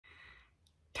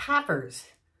toppers.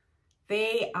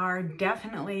 They are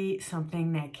definitely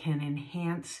something that can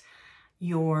enhance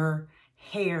your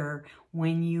hair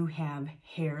when you have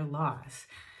hair loss.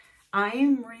 I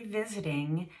am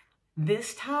revisiting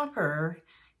this topper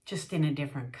just in a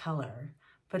different color,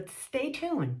 but stay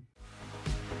tuned.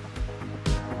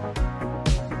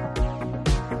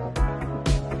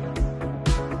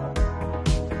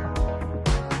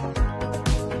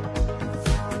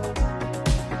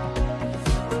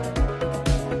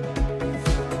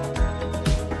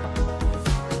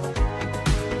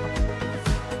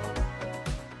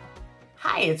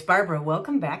 Hi, it's Barbara.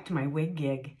 Welcome back to my wig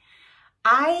gig.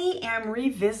 I am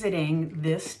revisiting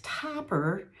this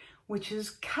topper, which is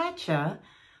Katya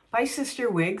by Sister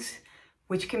Wigs,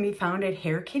 which can be found at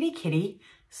HairKittyKitty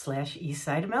 /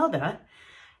 Eastside Imelda.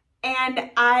 And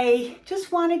I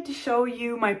just wanted to show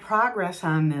you my progress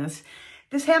on this.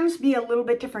 This happens to be a little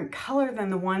bit different color than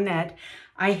the one that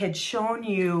I had shown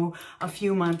you a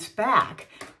few months back.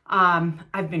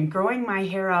 I've been growing my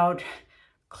hair out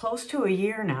close to a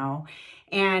year now,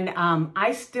 and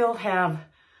I still have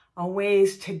a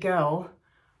ways to go.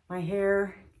 My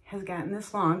hair has gotten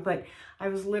this long, but I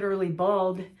was literally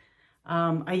bald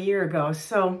a year ago.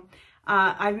 So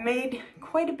I've made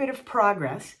quite a bit of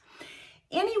progress.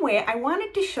 Anyway, I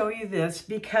wanted to show you this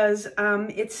because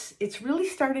it's really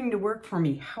starting to work for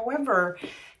me. However,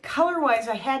 color-wise,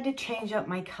 I had to change up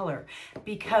my color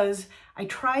because I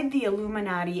tried the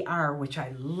Illuminaughty R, which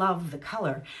I love the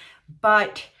color,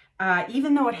 but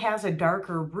even though it has a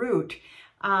darker root,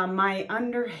 my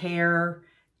under hair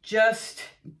just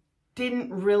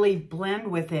didn't really blend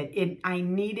with it. I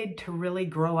needed to really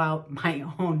grow out my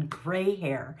own gray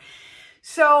hair.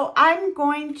 So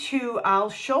I'll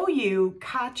show you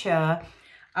Katya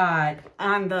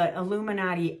on the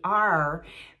Illuminaughty R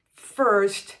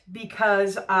first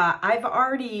because I've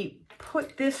already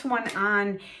put this one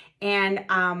on, and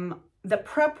the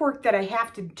prep work that I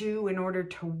have to do in order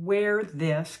to wear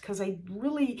this, because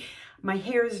my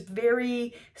hair is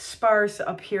very sparse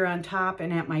up here on top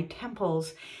and at my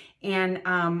temples, and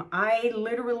I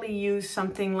literally use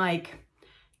something like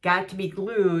Got to Be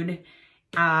Glued,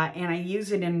 and I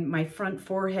use it in my front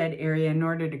forehead area in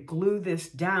order to glue this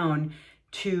down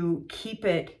to keep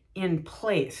it in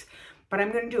place. But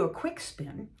I'm going to do a quick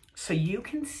spin so you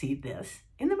can see this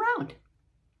in the round.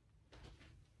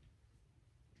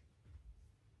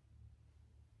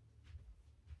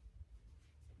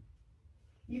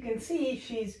 You can see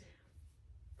she's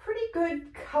pretty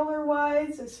good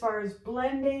color-wise as far as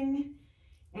blending,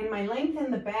 and my length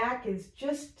in the back is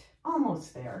just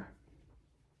almost there.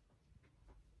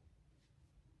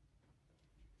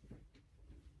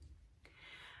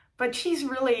 But she's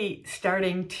really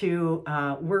starting to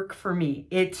work for me.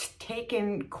 It's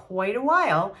taken quite a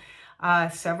while,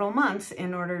 several months,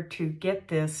 in order to get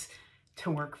this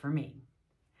to work for me.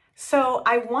 So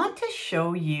I want to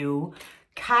show you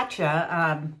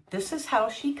Katya. This is how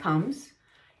she comes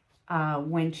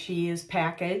when she is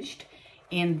packaged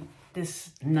in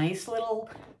this nice little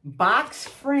box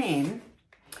frame,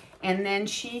 and then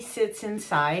she sits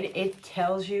inside. It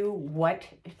tells you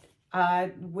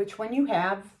which one you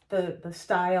have, the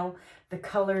style, the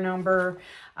color number,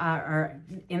 or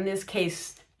in this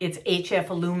case, it's HF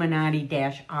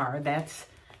Illuminaughty-R.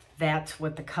 That's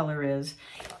what the color is.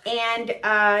 And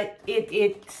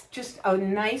it's just a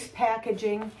nice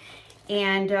packaging.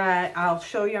 And I'll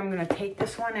show you, I'm gonna take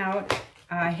this one out.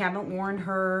 I haven't worn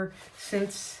her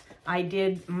since I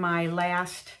did my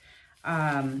last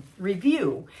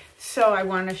review. So I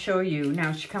wanna show you.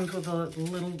 Now she comes with a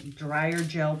little dryer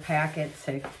gel packet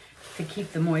to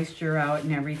keep the moisture out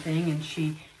and everything. And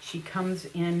she comes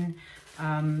in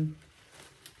a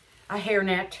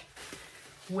hairnet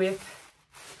with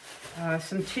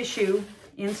some tissue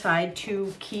inside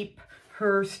to keep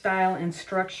her style and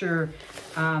structure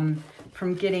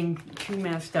from getting too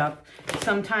messed up.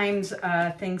 Sometimes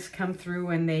things come through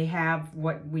and they have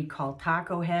what we call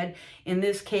taco head. In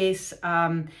this case,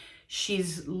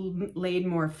 she's laid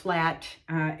more flat.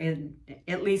 And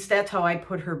at least that's how I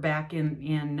put her back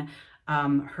in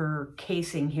her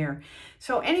casing here.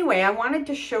 So anyway, I wanted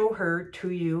to show her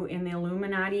to you in the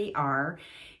Illuminaughty R.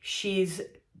 She's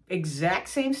exact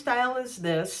same style as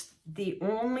this. The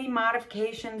only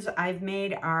modifications I've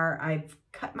made are I've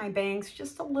cut my bangs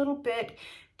just a little bit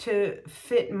to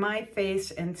fit my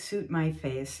face and suit my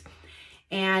face,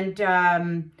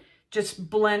 and just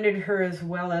blended her as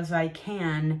well as I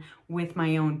can with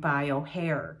my own bio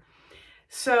hair.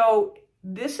 So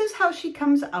this is how she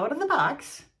comes out of the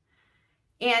box,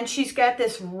 and she's got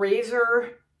this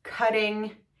razor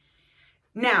cutting.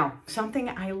 Now, something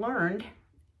I learned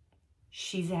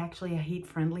She's actually a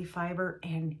heat-friendly fiber,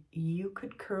 and you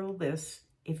could curl this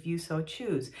if you so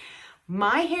choose.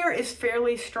 My hair is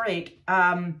fairly straight.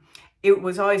 It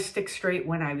was always stick straight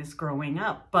when I was growing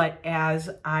up, but as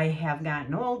I have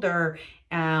gotten older,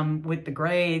 with the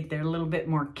gray, there's a little bit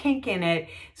more kink in it,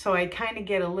 so I kind of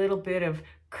get a little bit of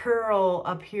curl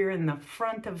up here in the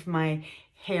front of my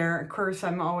hair. Of course,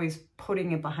 I'm always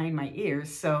putting it behind my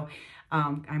ears, so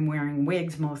I'm wearing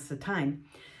wigs most of the time.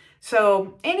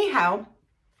 So anyhow,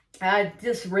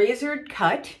 this razored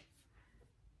cut,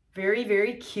 very,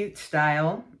 very cute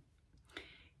style,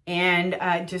 and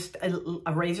just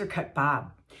a razor cut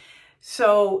bob.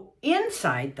 So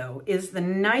inside though is the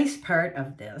nice part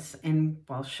of this, and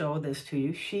I'll show this to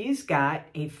you. She's got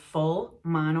a full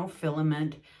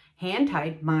monofilament,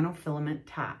 hand-tied monofilament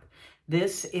top.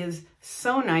 This is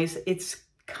so nice. It's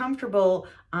comfortable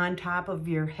on top of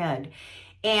your head.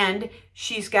 And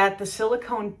she's got the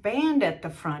silicone band at the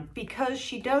front because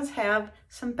she does have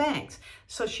some bangs.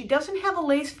 So she doesn't have a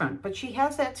lace front, but she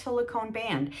has that silicone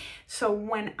band. So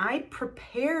when I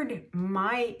prepared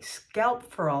my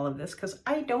scalp for all of this, because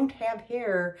I don't have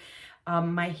hair,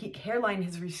 my hairline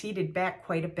has receded back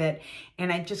quite a bit,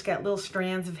 and I just got little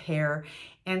strands of hair.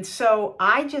 And so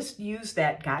I just used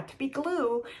that got-to-be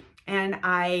glue, and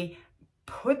I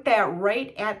put that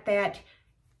right at that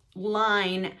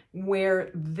line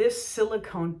where this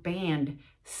silicone band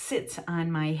sits on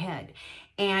my head.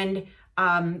 And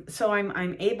so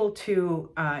I'm able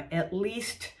to at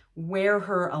least wear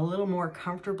her a little more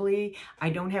comfortably.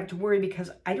 I don't have to worry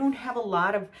because I don't have a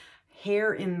lot of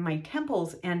hair in my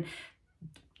temples, and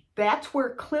that's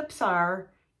where clips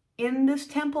are, in this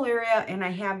temple area, and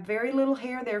I have very little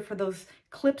hair there for those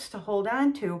clips to hold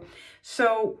on to.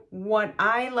 So what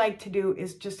I like to do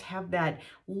is just have that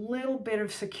little bit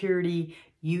of security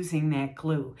using that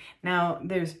glue. Now,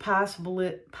 there's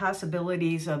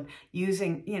possibilities of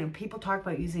using, you know, people talk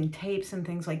about using tapes and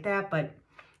things like that, but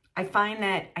I find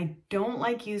that I don't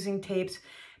like using tapes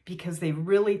because they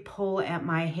really pull at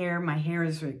my hair. My hair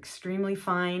is extremely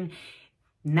fine,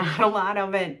 not a lot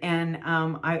of it, and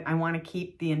I want to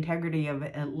keep the integrity of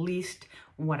at least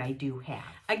what I do have.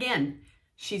 Again,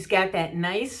 she's got that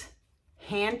nice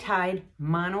hand-tied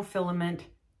monofilament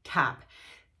top,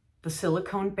 the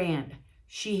silicone band.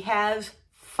 She has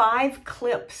 5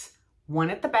 clips, 1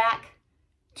 at the back,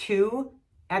 2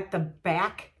 at the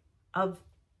back of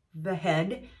the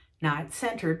head, not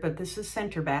centered, but this is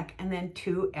center back, and then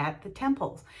 2 at the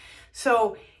temples.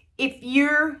 So if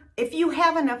you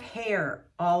have enough hair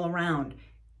all around,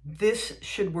 this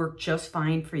should work just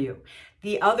fine for you.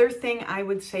 The other thing I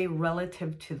would say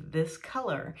relative to this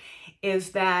color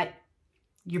is that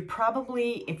you're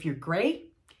probably, if you're gray,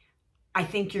 I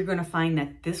think you're going to find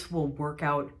that this will work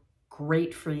out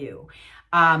great for you.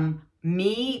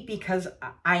 Me, because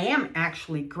I am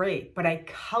actually gray, but I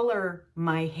color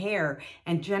my hair,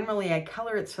 and generally I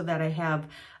color it so that I have,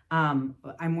 I'm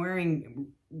wearing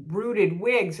rooted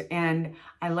wigs, and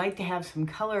I like to have some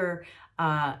color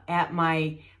at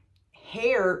my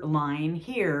hairline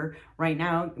here. Right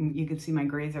now, you can see my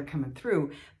grays are coming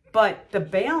through, but the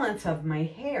balance of my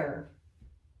hair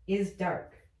is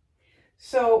dark.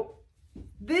 So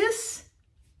this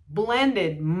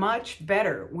blended much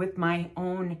better with my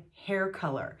own hair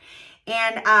color.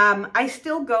 And I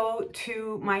still go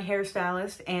to my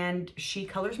hairstylist, and she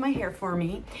colors my hair for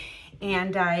me.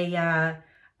 And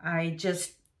I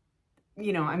just,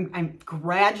 you know, I'm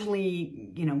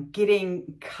gradually, you know,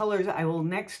 getting colors. I will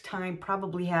next time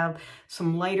probably have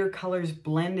some lighter colors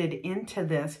blended into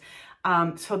this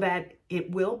so that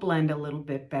it will blend a little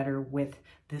bit better with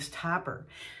this topper.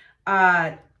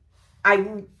 I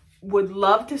would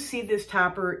love to see this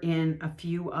topper in a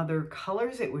few other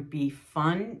colors. It would be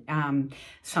fun.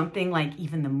 Something like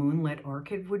even the Moonlit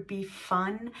Orchid would be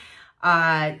fun.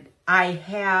 I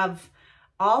have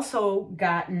also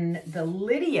gotten the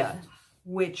Lydia,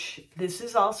 which this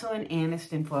is also an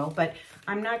Aniston foil, but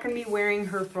I'm not going to be wearing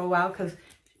her for a while because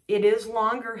it is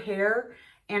longer hair,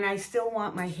 and I still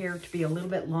want my hair to be a little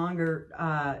bit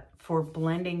longer for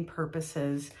blending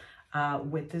purposes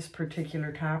with this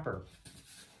particular topper.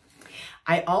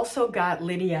 I also got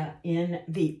Lydia in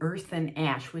the Earthen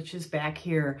Ash, which is back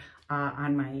here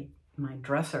on my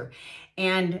dresser.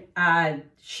 And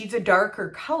she's a darker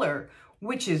color,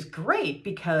 which is great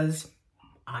because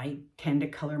I tend to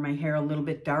color my hair a little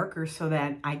bit darker so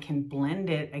that I can blend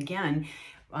it again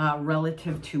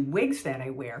relative to wigs that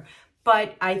I wear.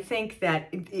 But I think that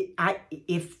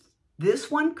if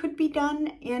this one could be done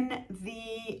in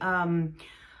the,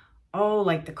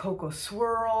 like the Cocoa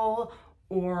Swirl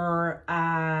or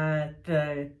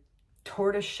the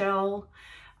Tortoiseshell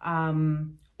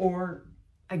or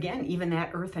again, even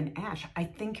that earth and ash, I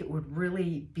think it would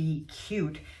really be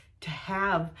cute to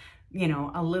have, you know,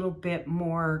 a little bit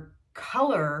more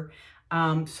color,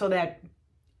 so that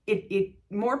it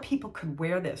more people could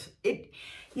wear this.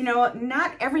 You know,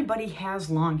 not everybody has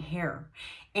long hair.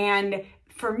 And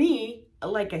for me,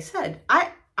 like I said,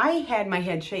 I had my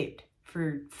head shaved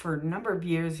for a number of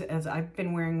years, as I've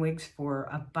been wearing wigs for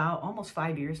about almost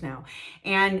 5 years now.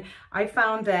 And I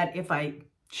found that if I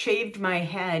shaved my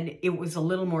head, it was a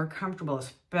little more comfortable,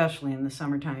 especially in the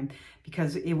summertime,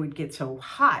 because it would get so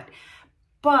hot.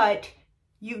 But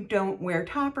you don't wear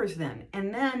toppers then.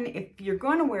 And then if you're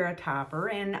going to wear a topper,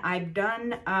 and I've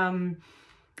done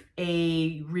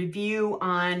a review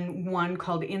on one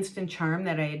called Instant Charm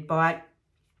that I had bought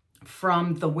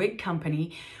from the wig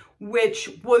company, which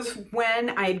was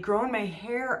when I had grown my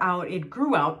hair out. It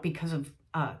grew out because of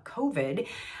COVID,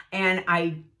 and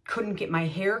I couldn't get my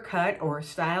hair cut or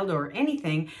styled or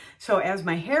anything. So as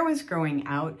my hair was growing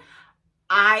out,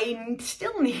 I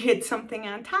still needed something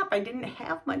on top. I didn't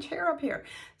have much hair up here.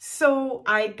 So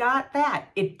I got that.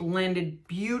 It blended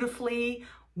beautifully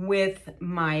with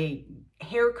my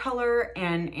hair color,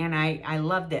 and I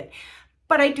loved it.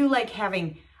 But I do like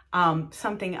having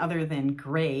something other than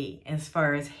gray as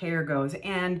far as hair goes,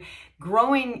 and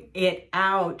growing it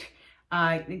out,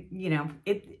 you know,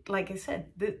 like I said,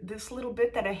 this little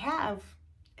bit that I have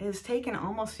has taken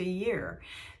almost a year.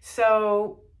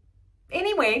 So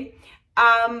anyway,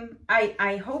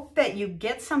 I hope that you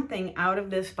get something out of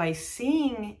this by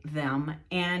seeing them,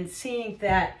 and seeing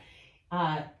that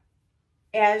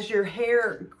as your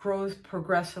hair grows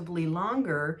progressively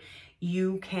longer,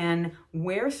 you can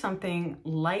wear something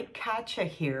like Katya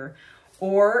here,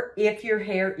 or if your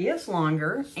hair is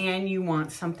longer and you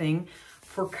want something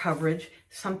for coverage,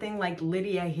 something like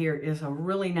Lydia here is a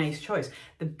really nice choice.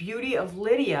 The beauty of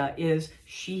Lydia is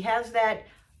she has that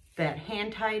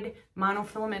hand-tied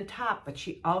monofilament top, but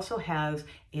she also has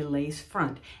a lace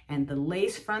front, and the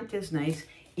lace front is nice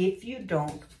if you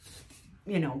don't,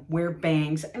 you know, wear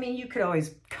bangs. I mean, you could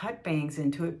always cut bangs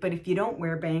into it, but if you don't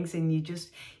wear bangs and you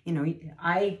just, you know,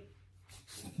 I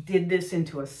did this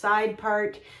into a side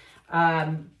part.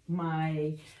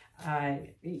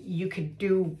 You could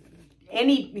do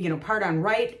any, you know, part on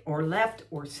right or left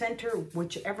or center,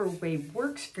 whichever way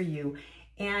works for you.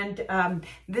 And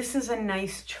this is a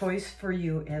nice choice for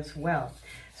you as well.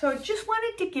 So just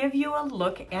wanted to give you a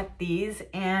look at these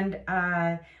and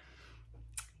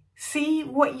see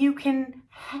what you can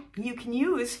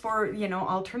use for, you know,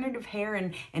 alternative hair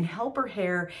and helper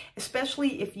hair,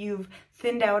 especially if you've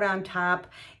thinned out on top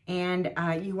and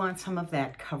you want some of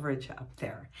that coverage up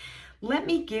there. Let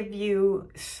me give you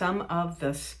some of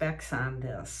the specs on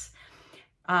this.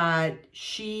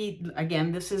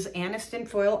 Again, this is Aniston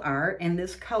Foil R, and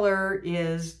this color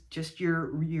is just your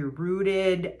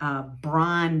rooted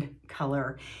bronde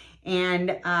color.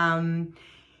 And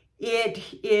it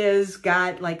is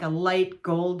got like a light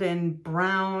golden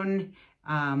brown.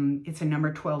 It's a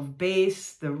number 12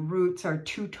 base. The roots are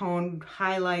two-tone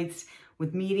highlights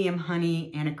with medium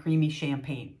honey and a creamy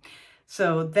champagne.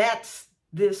 So that's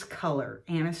this color,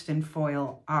 Aniston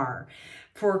Foil R.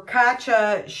 For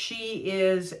Katya, she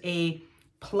is a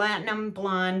platinum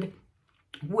blonde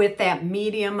with that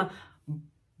medium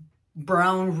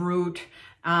brown root.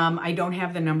 I don't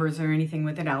have the numbers or anything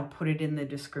with it. I'll put it in the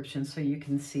description so you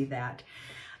can see that.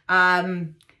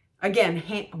 Again,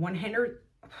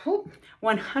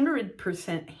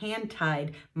 100%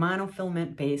 hand-tied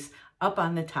monofilament base up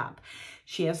on the top.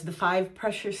 She has the 5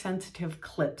 pressure-sensitive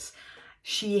clips.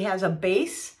 She has a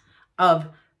base of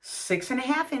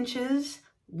 6.5 inches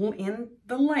in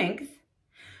the length.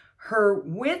 Her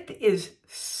width is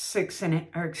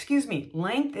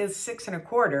length is 6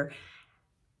 1/4.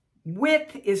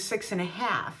 Width is 6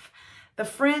 1/2. The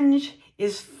fringe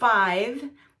is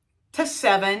 5 to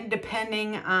 7,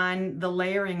 depending on the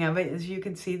layering of it. As you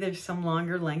can see, there's some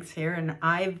longer lengths here, and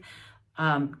I've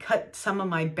cut some of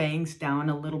my bangs down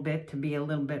a little bit to be a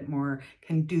little bit more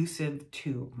conducive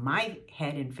to my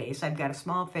head and face. I've got a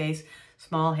small face,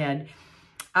 small head.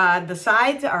 The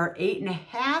sides are 8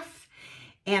 1/2,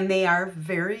 and they are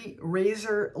very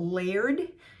razor layered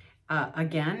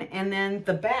again. And then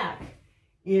the back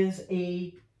is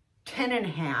a 10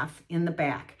 1/2 in the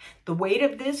back. The weight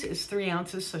of this is 3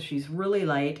 ounces, so she's really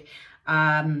light.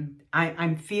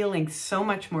 I'm feeling so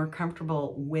much more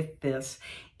comfortable with this,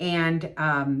 and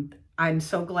I'm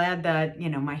so glad that, you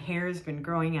know, my hair has been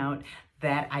growing out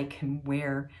that I can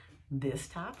wear this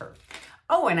topper.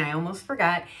 Oh, and I almost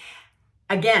forgot.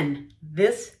 Again,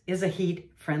 this is a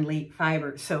heat-friendly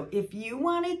fiber. So if you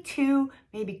wanted to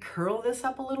maybe curl this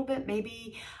up a little bit,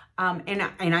 maybe,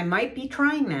 and I might be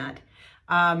trying that,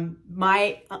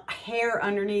 My hair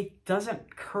underneath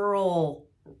doesn't curl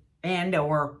and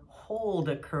or hold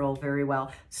a curl very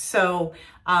well. So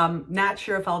not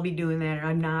sure if I'll be doing that or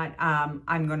I'm not.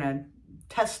 I'm gonna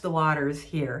test the waters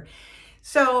here.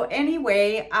 So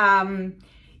anyway,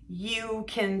 you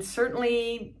can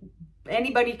certainly,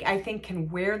 anybody I think can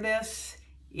wear this.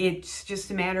 It's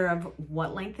just a matter of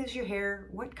what length is your hair,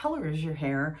 what color is your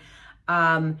hair.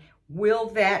 Will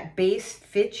that base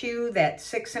fit you, that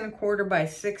 6 1/4 by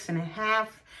 6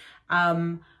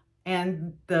 1/2?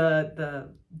 And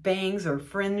the bangs or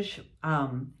fringe,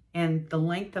 and the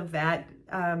length of that.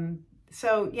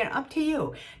 So, you know, up to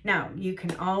you. Now, you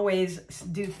can always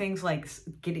do things like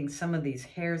getting some of these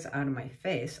hairs out of my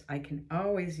face. I can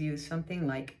always use something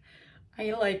like,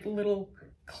 I like little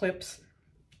clips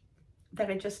that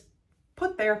I just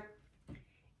put there,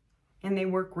 and they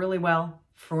work really well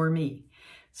for me.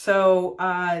 So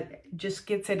just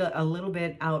gets it a little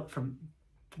bit out from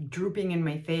drooping in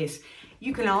my face.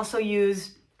 You can also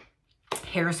use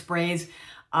hairsprays,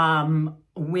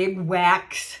 wig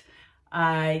wax,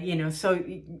 you know, so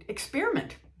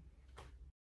experiment.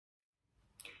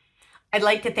 I'd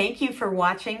like to thank you for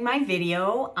watching my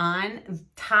video on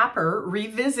Topper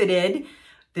Revisited,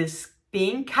 this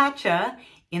being Katya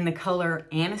in the color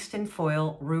Aniston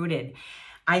Foil Rooted.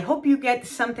 I hope you get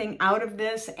something out of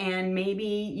this, and maybe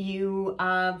you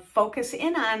focus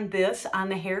in on this on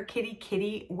the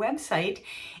HairKittyKitty website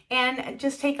and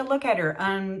just take a look at her.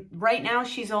 Right now,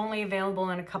 she's only available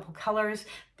in a couple colors,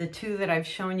 the 2 that I've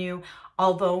shown you,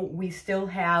 although we still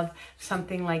have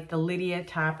something like the Lydia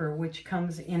Topper, which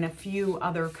comes in a few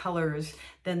other colors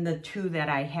than the 2 that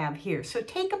I have here. So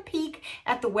take a peek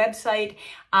at the website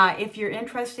if you're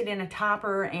interested in a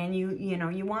topper and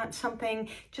you want something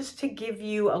just to give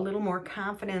you a little more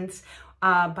confidence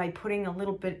by putting a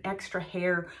little bit extra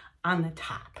hair on the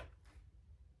top.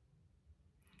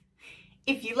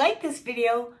 If you like this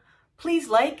video, please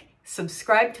like,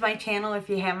 subscribe to my channel if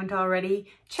you haven't already.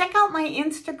 Check out my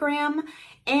Instagram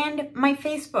and my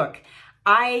Facebook.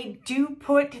 I do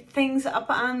put things up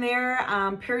on there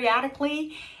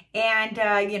periodically,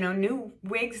 and you know, new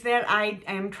wigs that I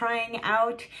am trying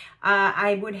out.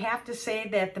 I would have to say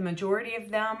that the majority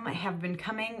of them have been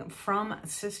coming from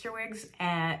Sister Wigs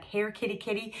at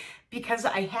HairKittyKitty because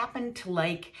I happen to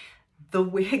like the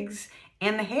wigs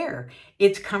and the hair.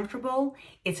 It's comfortable,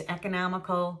 it's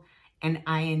economical, and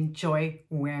I enjoy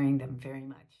wearing them very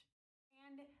much.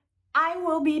 And I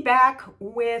will be back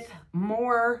with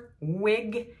more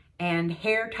wig and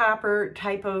hair topper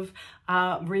type of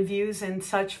reviews and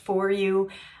such for you.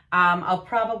 I'll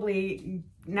probably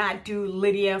not do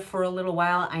Lydia for a little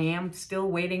while. I am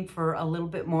still waiting for a little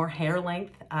bit more hair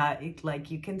length. Like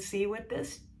you can see with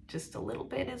this, just a little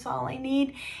bit is all I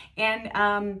need.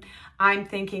 And I'm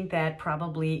thinking that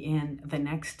probably in the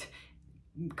next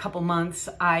couple months,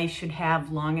 I should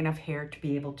have long enough hair to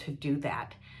be able to do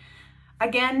that.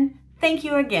 Again, thank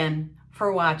you again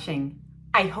for watching.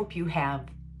 I hope you have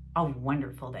a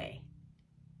wonderful day.